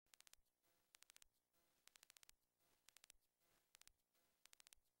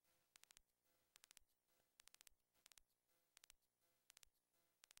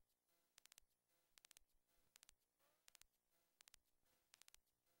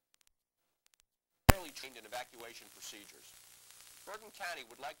fully trained in evacuation procedures. Bergen County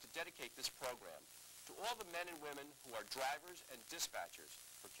would like to dedicate this program to all the men and women who are drivers and dispatchers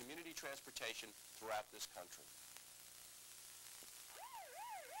for community transportation throughout this country.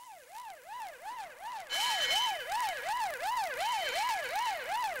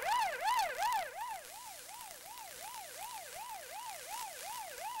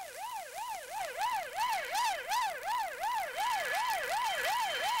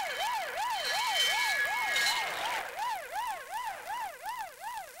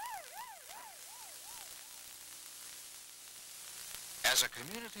 As a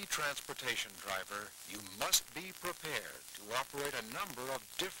community transportation driver, you must be prepared to operate a number of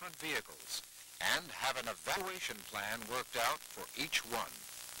different vehicles and have an evacuation plan worked out for each one.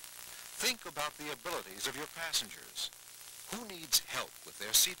 Think about the abilities of your passengers. Who needs help with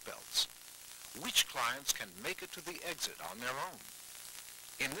their seatbelts? Which clients can make it to the exit on their own?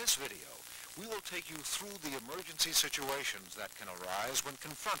 In this video, we will take you through the emergency situations that can arise when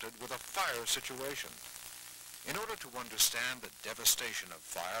confronted with a fire situation. In order to understand the devastation of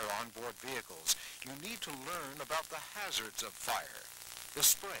fire on board vehicles, you need to learn about the hazards of fire, the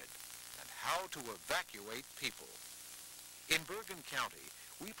spread, and how to evacuate people. In Bergen County,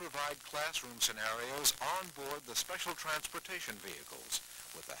 we provide classroom scenarios on board the special transportation vehicles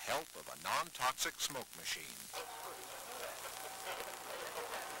with the help of a non-toxic smoke machine.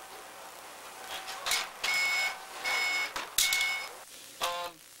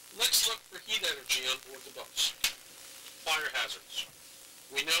 Let's look for heat energy on board the bus. Fire hazards.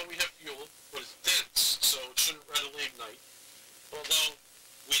 We know we have fuel, but it's dense, so it shouldn't readily ignite. Although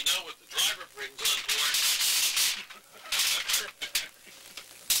we know what the driver brings on board.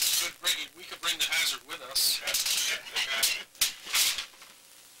 We could bring the hazard with us.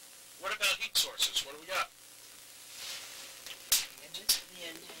 What about heat sources? What do we got? The engine.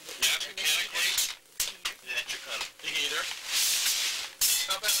 Yeah, mechanically. The heater.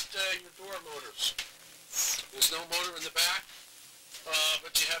 How about your door motors? There's no motor in the back,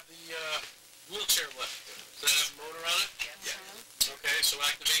 but you have the wheelchair lift. Does that have a motor on it? Yes. Okay, so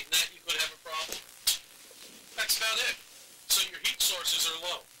activating that, you could have a problem. That's about it. So your heat sources are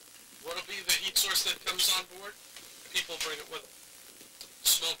low. What will be the heat source that comes on board? People bring it with them.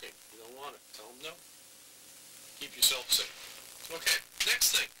 Smoking. You don't want it. Tell them no. Keep yourself safe. Okay,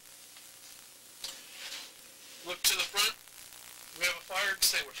 next thing. Look to the front. We have a fire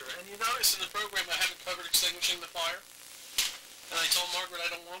extinguisher. And you notice in the program I haven't covered extinguishing the fire. And I told Margaret I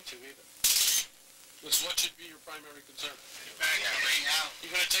don't want to either. Which is what should be your primary concern.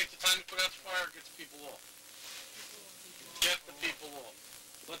 You're going to take the time to put out the fire or get the people off? Get the people off.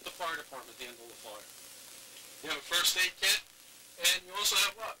 Let the fire department handle the fire. You have a first aid kit, and you also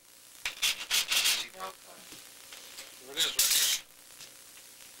have what? There it is, right